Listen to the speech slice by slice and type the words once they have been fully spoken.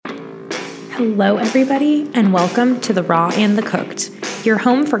Hello, everybody, and welcome to The Raw and the Cooked, your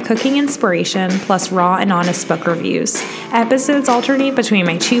home for cooking inspiration plus raw and honest book reviews. Episodes alternate between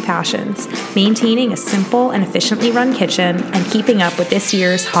my two passions, maintaining a simple and efficiently run kitchen and keeping up with this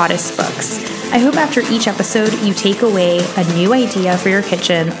year's hottest books. I hope after each episode you take away a new idea for your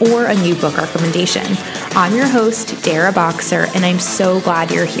kitchen or a new book recommendation. I'm your host, Dara Boxer, and I'm so glad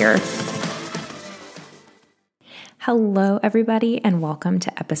you're here. Hello, everybody, and welcome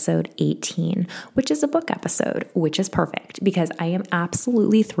to episode 18, which is a book episode, which is perfect because I am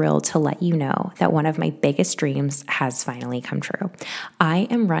absolutely thrilled to let you know that one of my biggest dreams has finally come true. I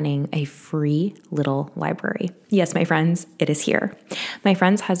am running a free little library. Yes, my friends, it is here. My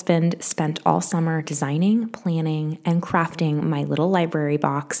friend's husband spent all summer designing, planning, and crafting my little library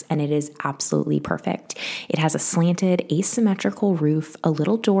box, and it is absolutely perfect. It has a slanted, asymmetrical roof, a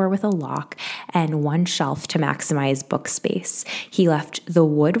little door with a lock, and one shelf to maximize book space. He left the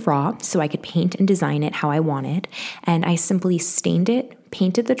wood raw so I could paint and design it how I wanted, and I simply stained it,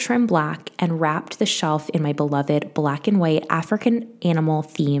 painted the trim black, and wrapped the shelf in my beloved black and white African animal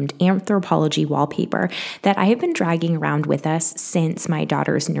themed anthropology wallpaper that I have been dragging around with us since my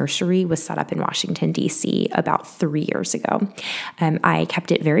daughter's nursery was set up in Washington, D.C. about 3 years ago. I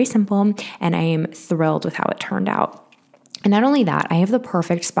kept it very simple, and I am thrilled with how it turned out. And not only that, I have the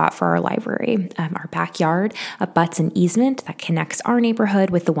perfect spot for our library. Our backyard abuts an easement that connects our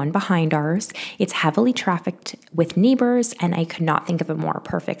neighborhood with the one behind ours. It's heavily trafficked with neighbors, and I could not think of a more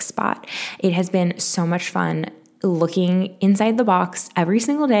perfect spot. It has been so much fun looking inside the box every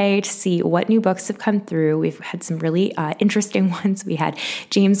single day to see what new books have come through. We've had some really interesting ones. We had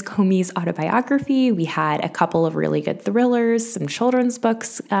James Comey's autobiography. We had a couple of really good thrillers, some children's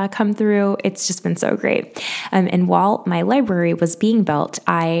books come through. It's just been so great. And while my library was being built,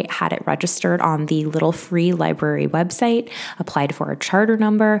 I had it registered on the little free library website, applied for a charter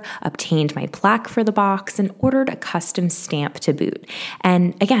number, obtained my plaque for the box, and ordered a custom stamp to boot.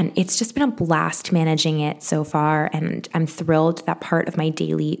 And again, it's just been a blast managing it so far. And I'm thrilled that part of my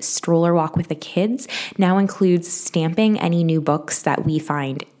daily stroller walk with the kids now includes stamping any new books that we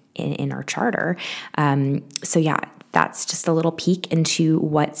find in our charter. So yeah, that's just a little peek into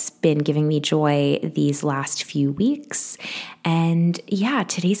what's been giving me joy these last few weeks. And yeah,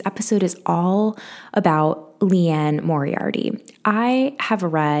 today's episode is all about Liane Moriarty. I have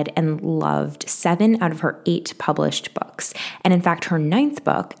read and loved 7 out of her 8 published books. And in fact, her 9th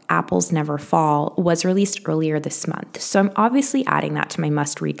book, Apples Never Fall, was released earlier this month. So I'm obviously adding that to my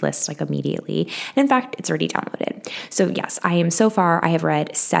must-read list immediately. And in fact, it's already downloaded. So yes, I have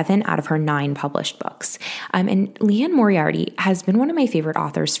read 7 out of her 9 published books. And Liane Moriarty has been one of my favorite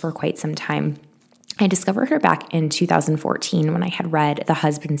authors for quite some time. I discovered her back in 2014 when I had read The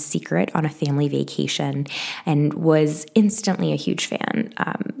Husband's Secret on a family vacation and was instantly a huge fan.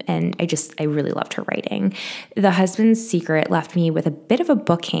 And I really loved her writing. The Husband's Secret left me with a bit of a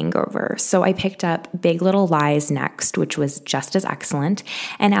book hangover, so I picked up Big Little Lies next, which was just as excellent.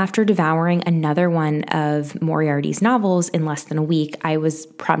 And after devouring another one of Moriarty's novels in less than a week, I was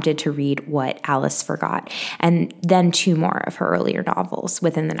prompted to read What Alice Forgot, and then 2 more of her earlier novels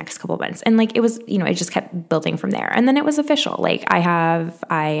within the next couple of months. And it was, it just kept building from there. And then it was official. I have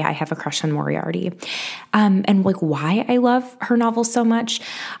a crush on Moriarty. And why I love her novels so much,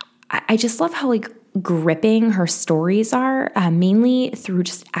 I just love how gripping her stories are, mainly through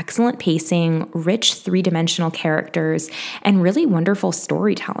just excellent pacing, rich 3-dimensional characters, and really wonderful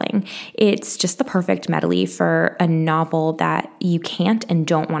storytelling. It's just the perfect medley for a novel that you can't and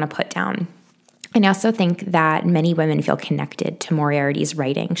don't want to put down. I also think that many women feel connected to Moriarty's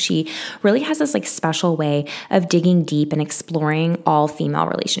writing. She really has this special way of digging deep and exploring all female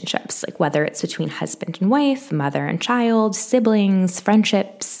relationships, whether it's between husband and wife, mother and child, siblings,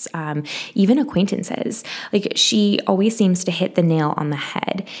 friendships, even acquaintances. She always seems to hit the nail on the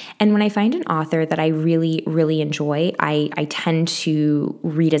head. And when I find an author that I really, really enjoy, I tend to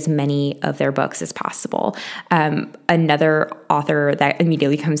read as many of their books as possible. Another author that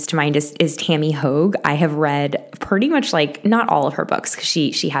immediately comes to mind is Tammy Hogue. I have read pretty much not all of her books because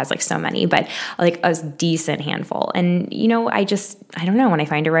she has so many, but a decent handful. And I don't know, when I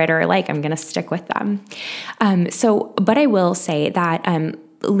find a writer I like, I'm going to stick with them. But I will say that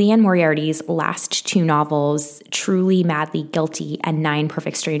Liane Moriarty's last 2 novels, Truly Madly Guilty and 9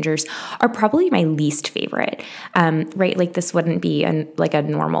 Perfect Strangers, are probably my least favorite. Right? This wouldn't be a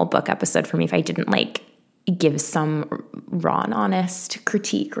normal book episode for me if I didn't give some raw and honest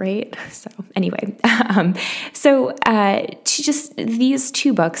critique, right? So anyway, to just these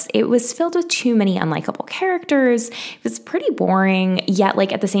two books, it was filled with too many unlikable characters. It was pretty boring, yet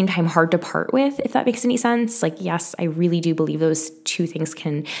like at the same time hard to part with, if that makes any sense. Like, yes, I really do believe those two things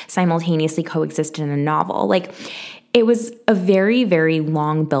can simultaneously coexist in a novel. Like, it was a very, very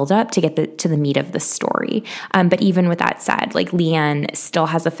long buildup to get to the meat of the story. But even with that said, like Liane still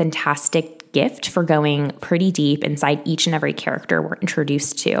has a fantastic gift for going pretty deep inside each and every character we're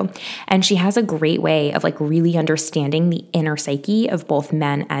introduced to. And she has a great way of like really understanding the inner psyche of both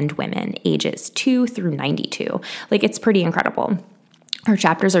men and women, ages 2 through 92. Like, it's pretty incredible. Her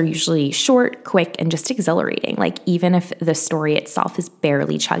chapters are usually short, quick, and just exhilarating, like even if the story itself is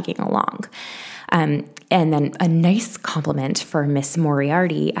barely chugging along. And then a nice compliment for Miss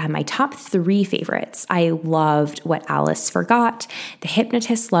Moriarty. My top 3 favorites. I loved What Alice Forgot, The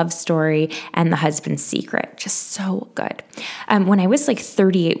Hypnotist's Love Story, and The Husband's Secret. Just so good. When I was like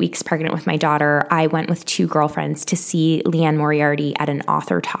 38 weeks pregnant with my daughter, I went with 2 girlfriends to see Liane Moriarty at an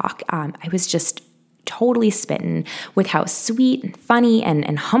author talk. I was just totally smitten with how sweet and funny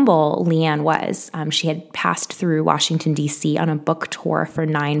and humble Liane was. She had passed through Washington, D.C. on a book tour for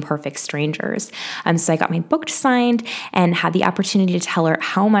 9 Perfect Strangers. So I got my book signed and had the opportunity to tell her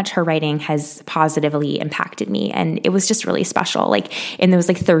how much her writing has positively impacted me. And it was just really special. Like, in those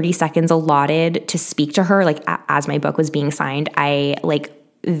like 30 seconds allotted to speak to her, like as my book was being signed, I like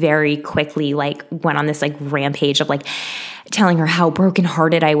very quickly like went on this like rampage of like telling her how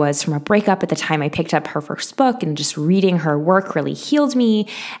brokenhearted I was from a breakup at the time I picked up her first book, and just reading her work really healed me.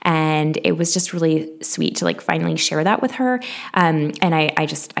 And it was just really sweet to like finally share that with her. And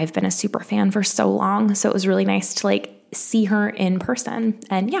I've been a super fan for so long. So it was really nice to like see her in person.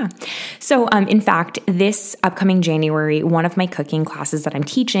 And yeah. So, in fact, this upcoming January, one of my cooking classes that I'm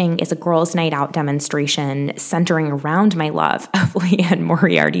teaching is a girls' night out demonstration centering around my love of Liane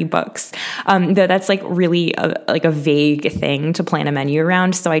Moriarty books. Though that's like really a vague thing to plan a menu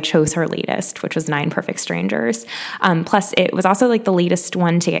around. So I chose her latest, which was 9 Perfect Strangers. Plus it was also like the latest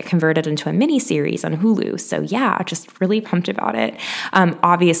one to get converted into a mini series on Hulu. So yeah, just really pumped about it.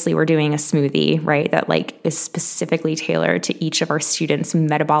 Obviously we're doing a smoothie, right? That like is specifically tailored to each of our students'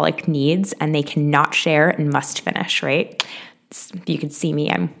 metabolic needs, and they cannot share and must finish, right? You can see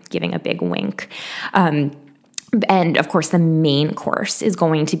me, I'm giving a big wink. And of course, the main course is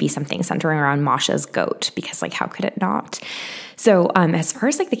going to be something centering around Masha's goat, because like, how could it not? So as far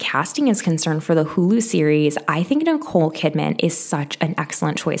as like the casting is concerned for the Hulu series, I think Nicole Kidman is such an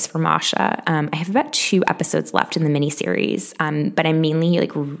excellent choice for Masha. I have about 2 episodes left in the miniseries, but I'm mainly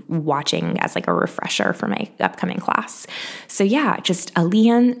like watching as like a refresher for my upcoming class. So yeah, just a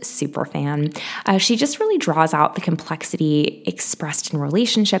Liane super fan. She just really draws out the complexity expressed in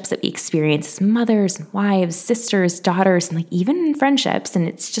relationships that we experience as mothers and wives, sisters, daughters, and like even in friendships. And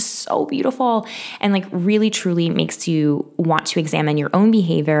it's just so beautiful and like really truly makes you want to examine your own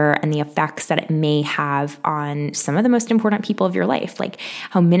behavior and the effects that it may have on some of the most important people of your life, like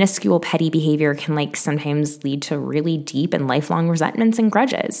how minuscule petty behavior can like sometimes lead to really deep and lifelong resentments and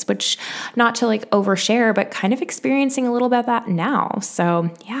grudges, which not to like overshare, but kind of experiencing a little bit of that now.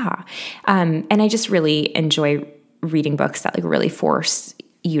 So yeah. And I just really enjoy reading books that like really force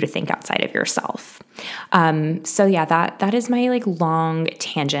you to think outside of yourself. So yeah, that is my like long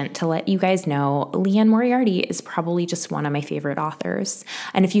tangent to let you guys know Liane Moriarty is probably just one of my favorite authors.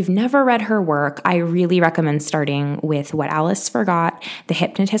 And if you've never read her work, I really recommend starting with What Alice Forgot, The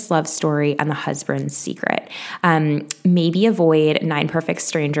Hypnotist's Love Story, and The Husband's Secret. Maybe avoid 9 Perfect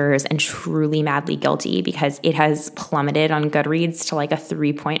Strangers and Truly Madly Guilty, because it has plummeted on Goodreads to like a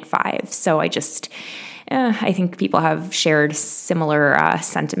 3.5. So I think people have shared similar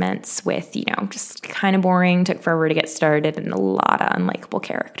sentiments with, just kind of boring, took forever to get started, and a lot of unlikable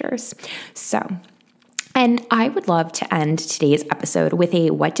characters. And I would love to end today's episode with a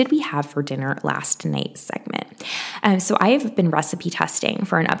what did we have for dinner last night segment. So I have been recipe testing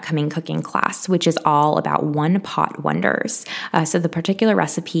for an upcoming cooking class, which is all about one pot wonders. So the particular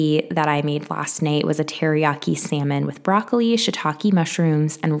recipe that I made last night was a teriyaki salmon with broccoli, shiitake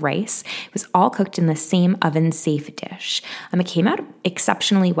mushrooms, and rice. It was all cooked in the same oven-safe dish. It came out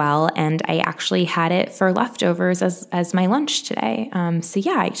exceptionally well, and I actually had it for leftovers as my lunch today. So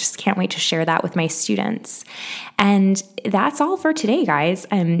yeah, I just can't wait to share that with my students. And that's all for today, guys.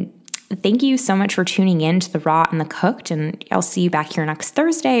 Thank you so much for tuning in to The Raw and the Cooked, and I'll see you back here next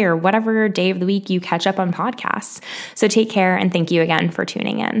Thursday or whatever day of the week you catch up on podcasts. So take care, and thank you again for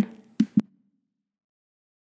tuning in.